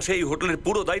এই 6 মাসে এই হোটেলের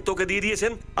পুরো দায়িত্বকে দিয়ে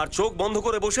দিয়েছেন আর চোখ বন্ধ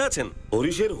করে বসে আছেন?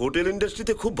 হরিশের হোটেল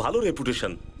ইন্ডাস্ট্রিতে খুব ভালো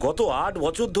রেপুটেশন। গত 8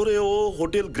 বছর ধরে ও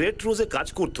হোটেল গ্রেট রোজে কাজ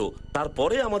করতো,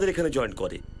 তারপরে আমাদের এখানে জয়েন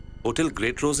করে। হোটেল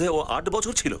গ্রেট রোজে ও 8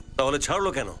 বছর ছিল? তাহলে ছাড়লো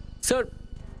কেন? স্যার।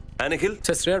 হ্যাঁ নিখিল?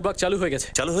 স্যার শ্রেয়ার বাগ চালু হয়ে গেছে।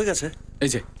 চালু হয়ে গেছে? এই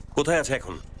যে। কোথায় আছে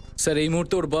এখন? স্যার এই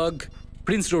মুহূর্তে ওর বাগ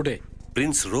প্রিন্স রোডে।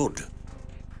 Prince road?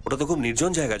 ওটা তো খুব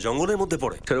নির্জন জায়গা, জঙ্গলের মধ্যে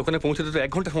পড়ে। স্যার ওখানে পৌঁছতে তো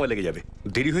 1 ঘন্টা সময় লেগে যাবে,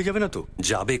 দেরি হয়ে যাবে না তো?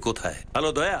 যাবে কোথায়?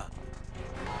 হ্যালো দয়া,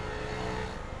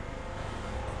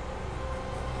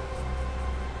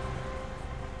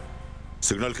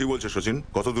 সিগন্যাল কি বলছে সচিন?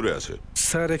 কত দূরে আছে?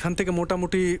 স্যার এখান থেকে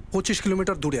মোটামুটি 25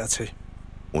 কিলোমিটার দূরে আছে।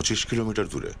 25 কিলোমিটার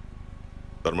দূরে?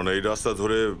 তার মানে এই রাস্তা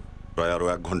ধরে প্রায় আরো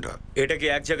 1 ঘন্টা। এটা কি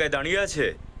এক জায়গায় দাঁড়িয়ে আছে?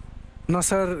 না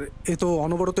স্যার, এ তো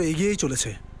অনবরত এগিয়েই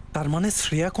চলেছে। তার মানে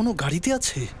শ্রেয়া কোনো গাড়িতে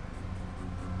আছে?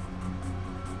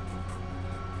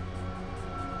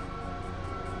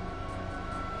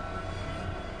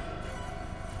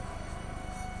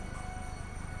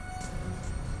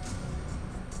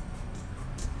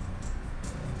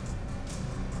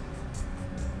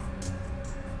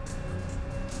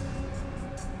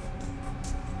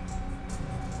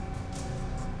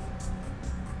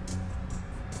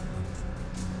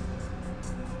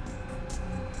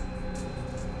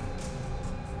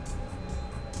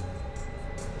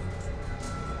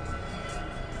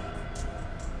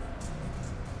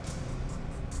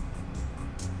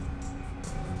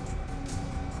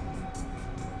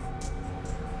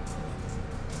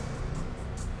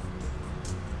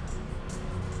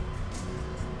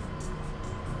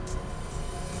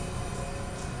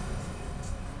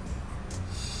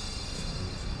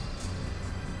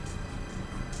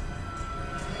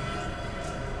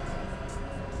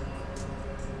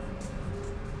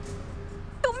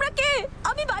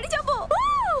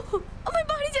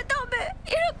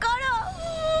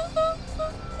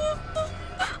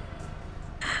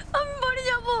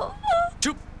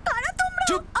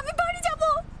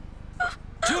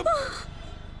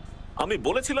 আমি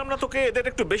বলেছিলাম না তোকে এদের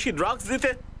একটু বেশি ড্রাগস দিতে?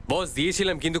 বস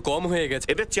দিয়েছিলাম কিন্তু কম হয়ে গেছে।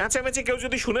 এদের চেঁচামেচি কেউ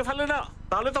যদি শুনে ফেলে না,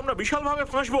 তাহলে তো আমরা বিশালভাবে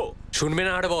ফাঁসবো। শুনবে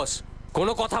না আর বস,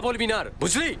 কোনো কথা বলবি না আর,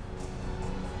 বুঝলি?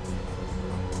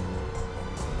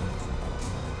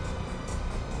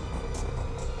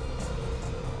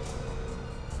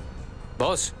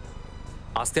 বস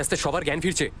আস্তে আস্তে সবার জ্ঞান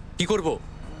ফিরছে, কি করব?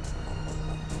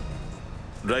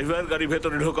 ড্রাইভার গাড়ি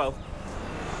ভেতরে ঢোকাও।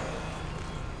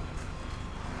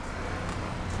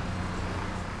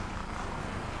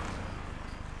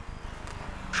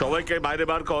 সবাইকে বাইরে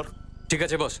বার কর। ঠিক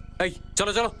আছে বস। এই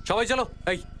চলো চলো সবাই চলো,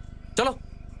 এই চলো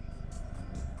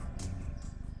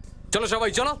চলো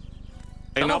সবাই চলো।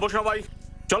 এই নামো সবাই,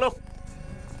 চলো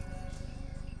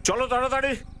চলো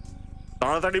তাড়াতাড়ি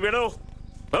তাড়াতাড়ি বেরো।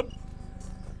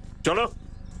 চলো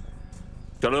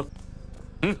চলো।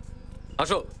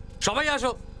 আসো সবাই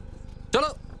আসো, চলো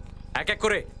এক এক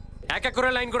করে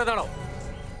লাইন করে দাঁড়াও।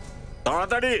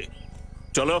 তাড়াতাড়ি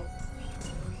চলো।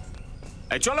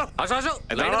 এই চলো, আসো আসো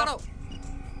লাইনে দাঁড়াও।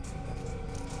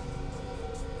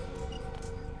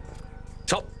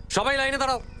 সবাই লাইনে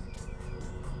দাঁড়াও।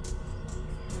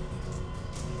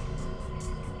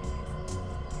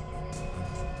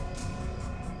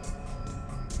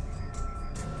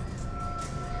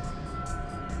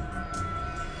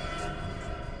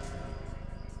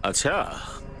 আচ্ছা,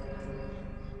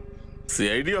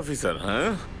 সিআইডি অফিসার?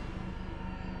 হ্যাঁ,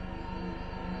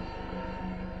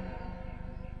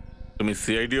 তুমি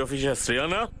সিআইডি অফিসার শ্রেয়া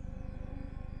না?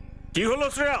 কি হলো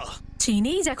শ্রেয়া?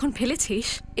 চিনেই যখন ফেলেছিস,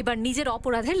 এবার নিজের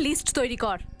অপরাধের লিস্ট তৈরি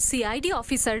কর। সিআইডি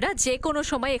অফিসাররা যে কোনো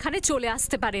সময় এখানে চলে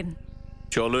আসতে পারেন।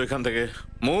 চলো এখান থেকে,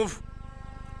 মুভ।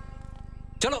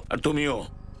 চলো। আর তুমিও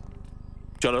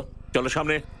চলো, চলো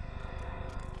সামনে,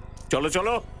 চলো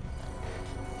চলো।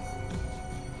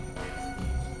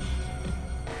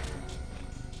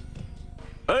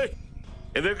 এই,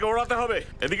 এদেরকে ওড়াতে হবে,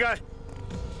 এদিকে আয়।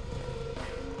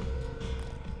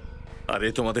 আরে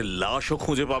তোমাদের লাশও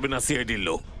খুঁজে পাবে না সিআইডির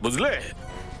লোক, বুঝলে?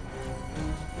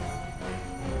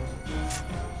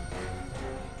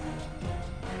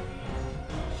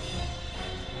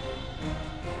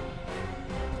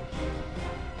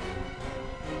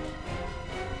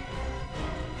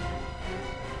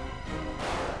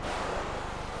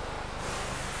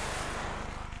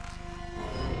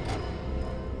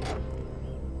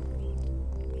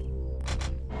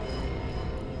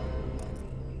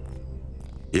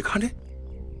 এখানে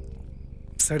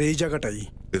স্যার এই জায়গাটাই।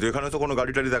 কিন্তু এখানে তো কোনো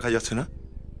গাড়ি টাড়ি দেখা যাচ্ছে না।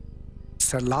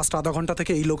 স্যার লাস্ট আধা ঘন্টা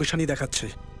থেকে এই লোকেশনই দেখাচ্ছে।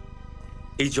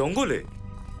 এই জঙ্গলে?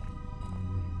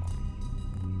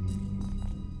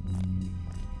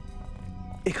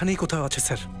 এখানেই কোথাও আছে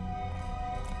স্যার।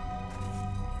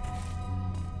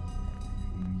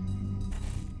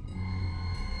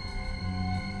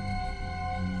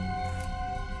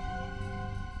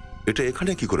 এটা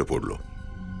এখানে কি করে পড়লো?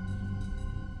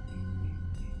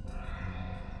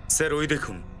 স্যার ওই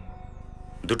দেখুন,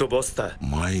 দুটো বস্তা।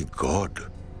 মাই গড!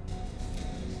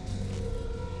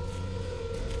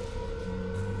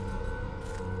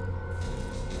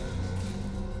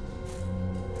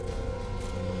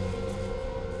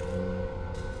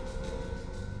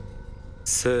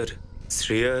 স্যার,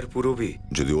 শ্রেয়া আর পূরবী।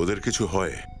 যদি ওদের কিছু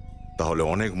হয় তাহলে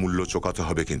অনেক মূল্য চোকাতে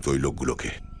হবে কিন্তু ওই লোকগুলোকে।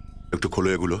 একটু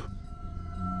খোলো এগুলো।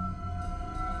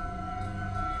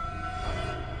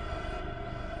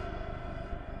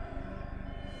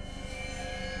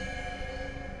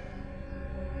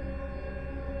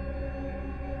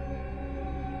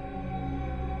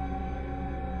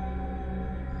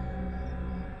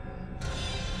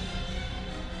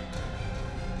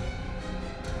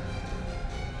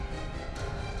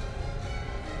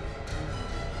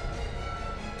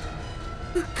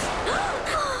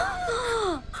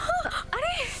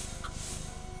 আরে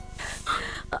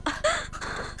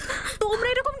তোমরা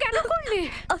এরকম কেন করলে?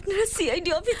 আপনারা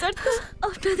সিআইডি অফিসার তো,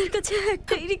 আপনাদের কাছে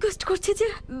একটাই রিকোয়েস্ট করছি যে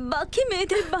বাকি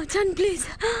মেয়েদের বাঁচান প্লিজ।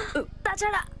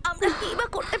 তাছাড়া আমরা কি বা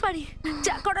করতে পারি?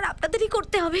 যা করার আপনাদেরই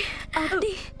করতে হবে। আপনি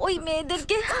ওই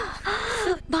মেয়েদেরকে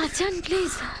বাঁচান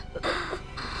প্লিজ।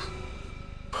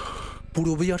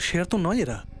 পূরবী আর শেয়ার তো নয়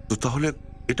এরা। তো তাহলে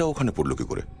এটা ওখানে পড়লো কি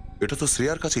করে? এটা তো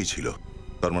শ্রেয়ার কাছেই ছিল।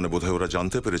 তার মানে বোধহয় ওরা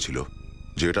জানতে পেরেছিল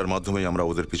যে এটার মাধ্যমেই আমরা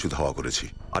ওদের পিছু ধাওয়া করেছি।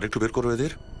 আর একটু বের করো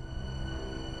এদের।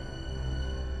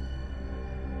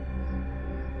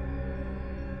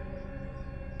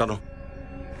 টানো।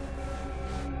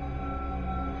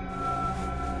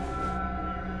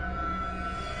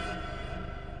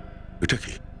 এটা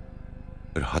কি?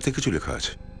 এর হাতে কিছু লেখা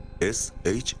আছে,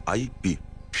 SHIP,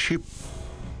 শিপ।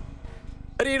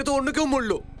 আরে এর তো অন্য কেউ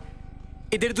মরলো।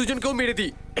 এদের দুজনকেও মেরে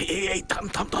দিই। এই থাম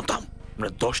থাম থাম থাম। আমরা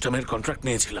 10টা মেয়ের কন্ট্রাক্ট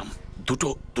নিয়েছিলাম,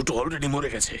 দুটো অলরেডি মরে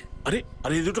গেছে। আরে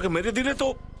আরে এই দুটোকে মেরে দিলে তো।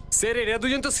 স্যার এরা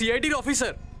দুজন তো সিআইডির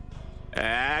অফিসার।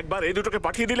 একবার এই দুটোকে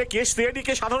পাঠিয়ে দিলে কেস সিআইডি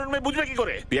কে সাধারণ মেয়ে বুঝবে কি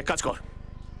করে? তুই এক কাজ কর,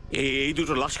 এই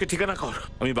দুটো লাশকে ঠিকানা কর,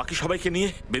 আমি বাকি সবাইকে নিয়ে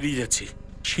বেরিয়ে যাচ্ছি।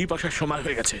 শিপ আসার সময়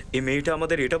হয়ে গেছে। এই মেয়েটা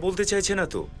আমাদের এটা বলতে চাইছে না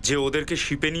তো যে ওদেরকে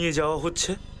শিপে নিয়ে যাওয়া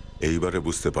হচ্ছে? এইবারে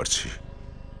বুঝতে পারছি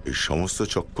এই সমস্ত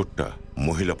চক্করটা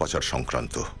মহিলা পাচার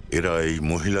সংক্রান্ত। এরা এই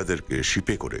মহিলাদেরকে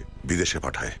শিপে করে বিদেশে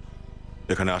পাঠায়।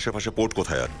 এখানে আশেপাশে পোর্ট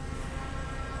কোথায় আর?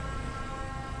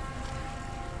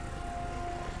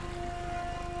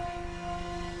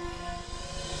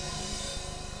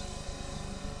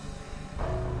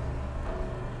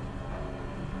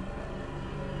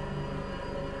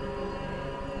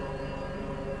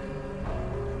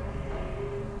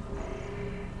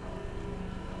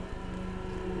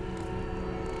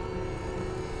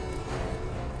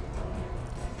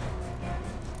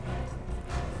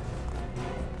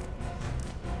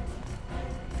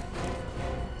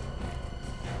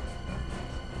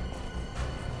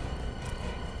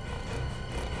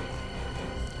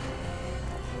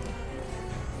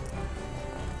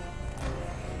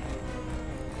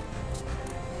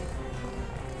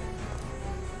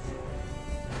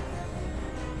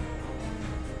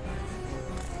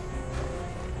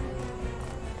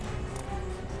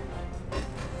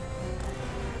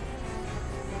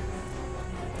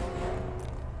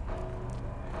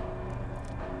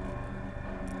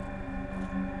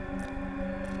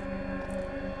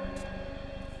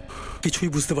 কিছুই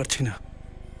বুঝতে পারছি না।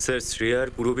 স্যার শ্রেয়ার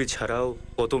পুরবী ছাড়াও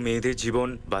কত মেয়েদের জীবন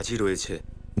বাজি রয়েছে।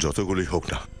 যতগুলি হোক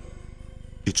না,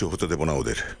 কিছু হতে দেব না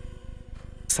ওদের।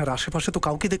 স্যার আশেপাশে তো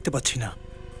কাউকে দেখতে পাচ্ছি না।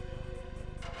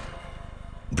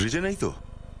 ব্রিজে নেই তো?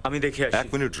 আমি দেখে আসি। 1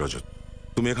 মিনিট রজত,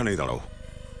 তুমি এখানেই দাঁড়াও,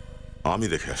 আমি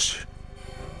দেখে আসছি।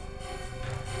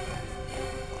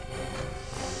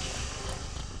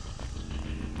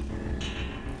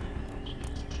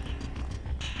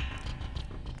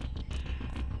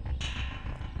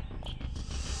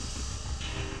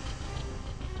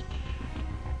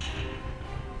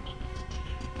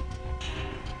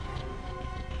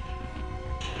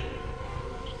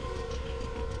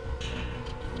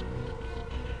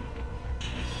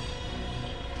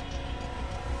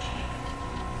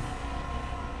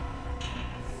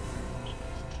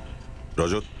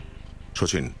 রজত,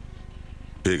 শচীন,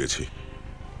 পেয়ে গেছি।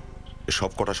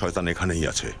 সব কটা শয়তান এখানেই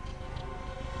আছে।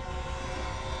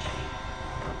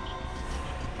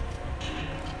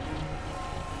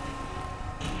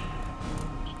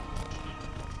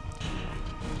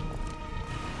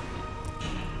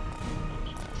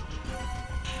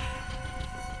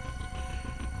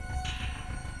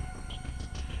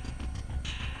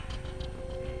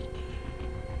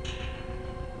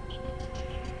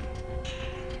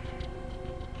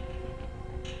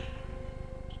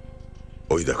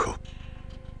 ওই দেখো,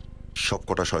 সব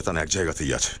কটা শয়তান এক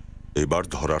জায়গাতেই আছে। এবার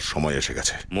ধরার সময় এসে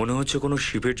গেছে। মনে হচ্ছে কোনো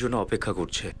শিপের জন্য অপেক্ষা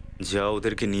করছে, যা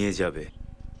ওদেরকে নিয়ে যাবে।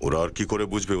 ওরা আর কি করে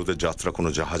বুঝবে ওদের যাত্রা কোনো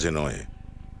জাহাজে নয়?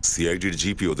 সিআইডির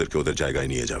জিপি ওদেরকে ওদের জায়গায়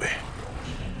নিয়ে যাবে।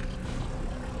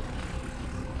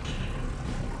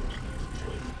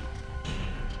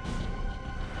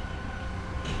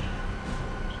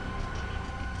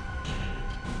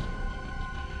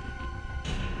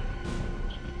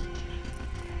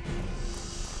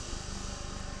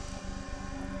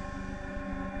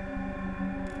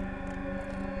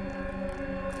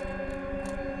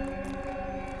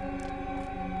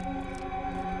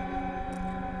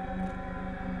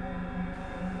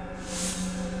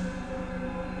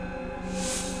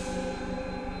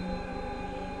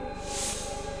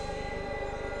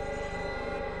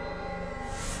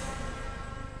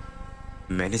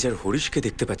 ম্যানেজার হরিশকে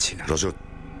দেখতে পাচ্ছি না। রজত,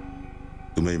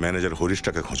 তুমি এই ম্যানেজার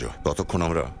হরিশটাকে খোঁজো, ততক্ষণ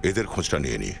আমরা এদের খোঁজটা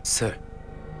নিয়ে নিই। স্যার,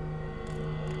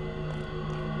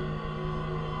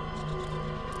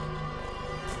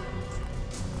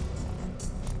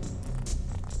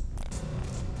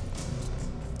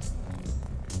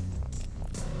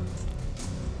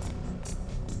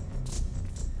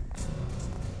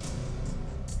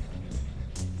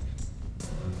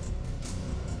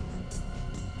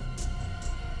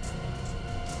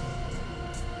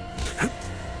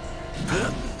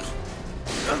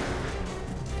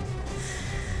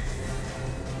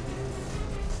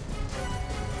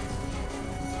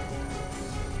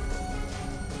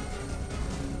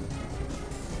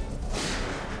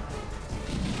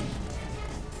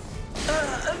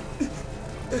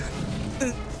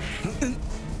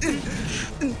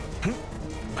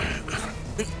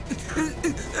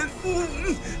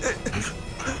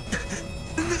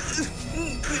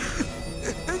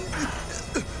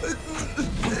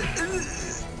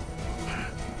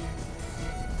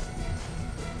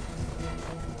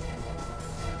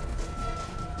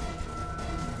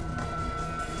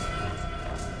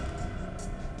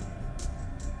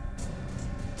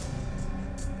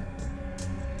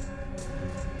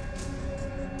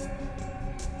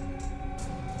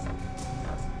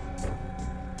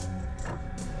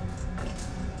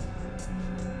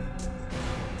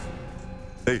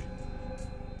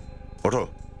 ওঠো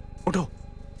ওঠো।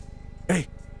 এই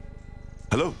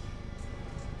হ্যালো।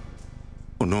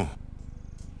 ও নো,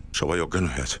 সবাই অজ্ঞান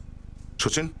হয়ে আছে।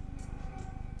 শচীন,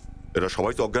 এরা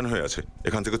সবাই তো অজ্ঞান হয়ে আছে,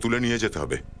 এখান থেকে তুলে নিয়ে যেতে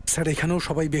হবে। স্যার এখানেও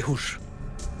সবাই বেহুশ।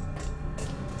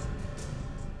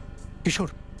 কিশোর,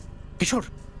 কিশোর,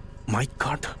 মাই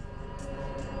গড।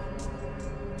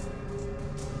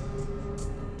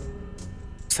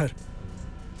 স্যার,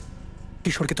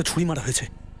 কিশোরকে তো ছুরি মারা হয়েছে,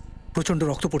 প্রচন্ড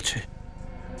রক্ত পড়ছে।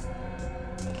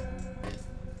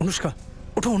 অনুষ্কা,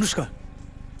 ওঠো অনুষ্কা।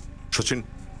 শচীন,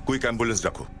 কুইক অ্যাম্বুলেন্স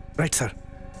ডাকো। Right sir.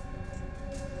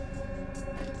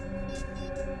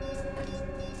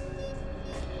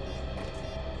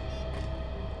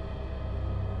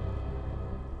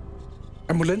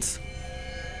 অ্যাম্বুলেন্স।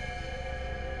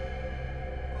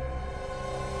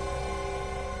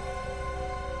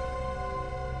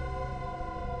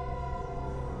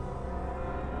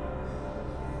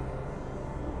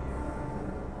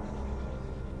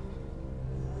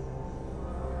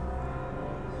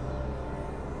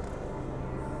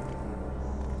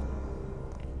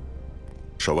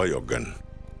 সবাই অজ্ঞান।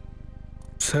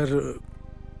 স্যার,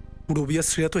 পুরবিয়া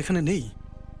শ্রেয়া তো এখানে নেই।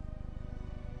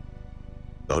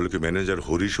 তাহলে কি ম্যানেজার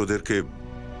হরিশ ওদেরকে?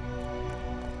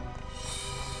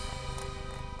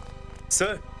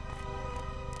 স্যার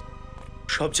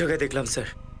সব জায়গায় দেখলাম স্যার,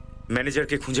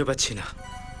 ম্যানেজারকে খুঁজে পাচ্ছি না।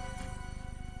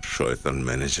 শয়তান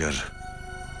ম্যানেজার।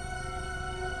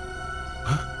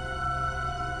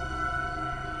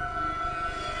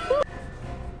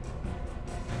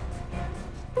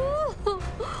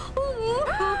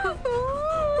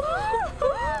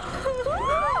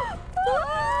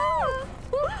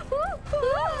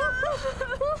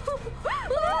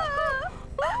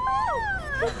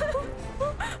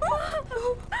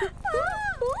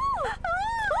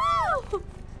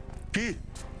 কি?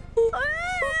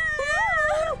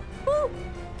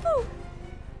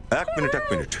 এক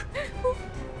মিনিট।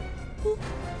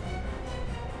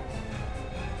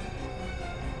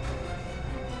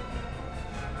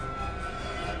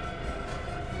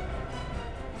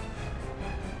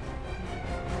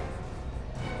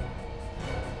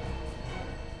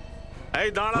 এই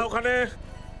দাঁড়া ওখানে।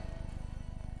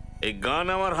 এই গান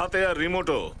আমার হাতে আর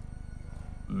রিমোটও।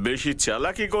 বেশি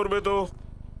চালাকি করবে তো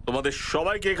তোমাদের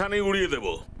সবাইকে এখানেই উড়িয়ে দেব,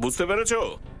 বুঝতে পেরেছো?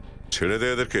 ছেড়ে দে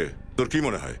এদেরকে। তোর কি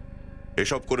মনে হয়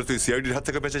এসব করে তুই সিআইডির হাত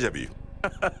থেকে বেঁচে যাবি?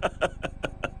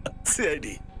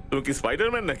 সিআইডি? তুমি কি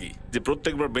স্পাইডারম্যান নাকি যে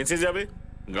প্রত্যেকবার বেঁচে যাবে?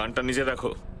 গানটা নিচে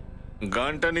রাখো,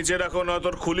 গানটা নিচে রাখো, না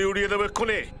তোর খুলি উড়িয়ে দেবে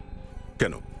এক্ষুনি।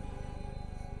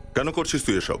 কেন করছিস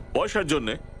তুই এসব? পয়সার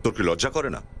জন্যে। তোর কি লজ্জা করে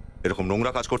না এরকম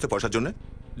নোংরা কাজ করতে পয়সার জন্য?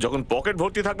 যখন পকেট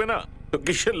ভর্তি থাকবে না তো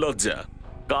কিসের লজ্জা?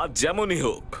 কাজ যেমনই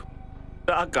হোক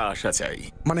টাকা আসা চাই।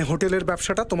 মানে হোটেলের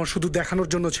ব্যবসাটা তোমার শুধু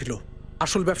দেখানোর জন্য ছিল,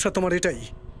 আসল ব্যবসা তোমার এটাই,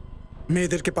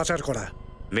 মেয়েদেরকে পাচার করা।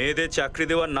 মেয়েদের চাকরি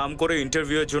দেওয়ার নাম করে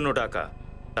ইন্টারভিউয়ের জন্য টাকা,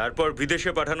 তারপর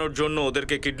বিদেশে পাঠানোর জন্য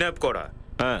ওদেরকে কিডন্যাপ করা।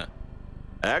 হ্যাঁ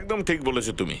একদম ঠিক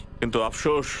বলেছো তুমি, কিন্তু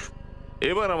আফসোস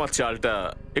এবার আমার চালটা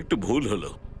একটু ভুল হলো।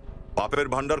 পাপের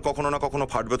ভান্ডার কখনো না কখনো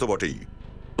ফাটবে তো বটেই।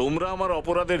 তোমরা আমার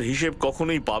অপরাধের হিসেব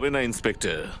কখনোই পাবে না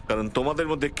ইন্সপেক্টর, কারণ তোমাদের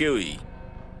মধ্যে কেউই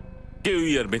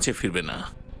আর বেঁচে ফিরবে না।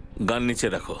 গান নিচে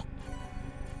রাখো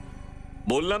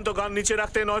বললাম তো, গান নিচে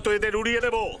রাখতে, নয়তো এদের উড়িয়ে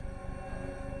দেব।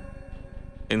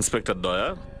 ইন্সপেক্টর দয়া,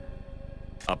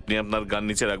 আপনি আপনার গান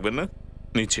নিচে রাখবেন না?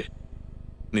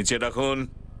 নিচে রাখুন।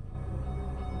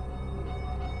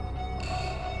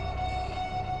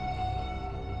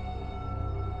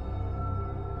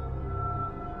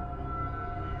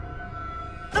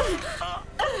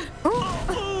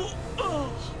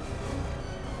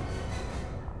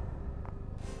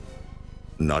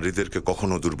 নারীদেরকে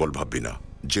কখনো দুর্বল ভাববি না।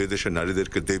 যে দেশে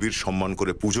নারীদেরকে দেবীর সম্মান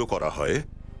করে পুজো করা হয়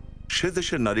সে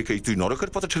দেশের নারীকেই তুই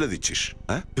নরকের পথে ঠেলে দিচ্ছিস।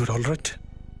 হ্যাঁ,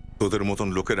 তোদের মতন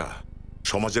লোকেরা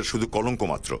সমাজের শুধু কলঙ্ক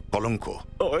মাত্র, কলঙ্ক।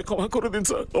 ক্ষমা করে দিন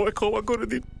স্যার, ক্ষমা করে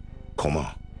দিন। ক্ষমা?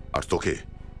 আর তোকে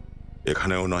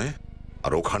এখানেও নয়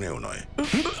আর ওখানেও নয়।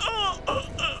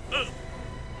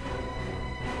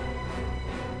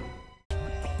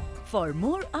 For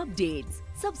more updates,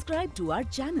 subscribe to our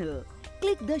channel,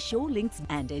 click the show links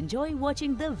and enjoy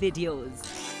watching the videos.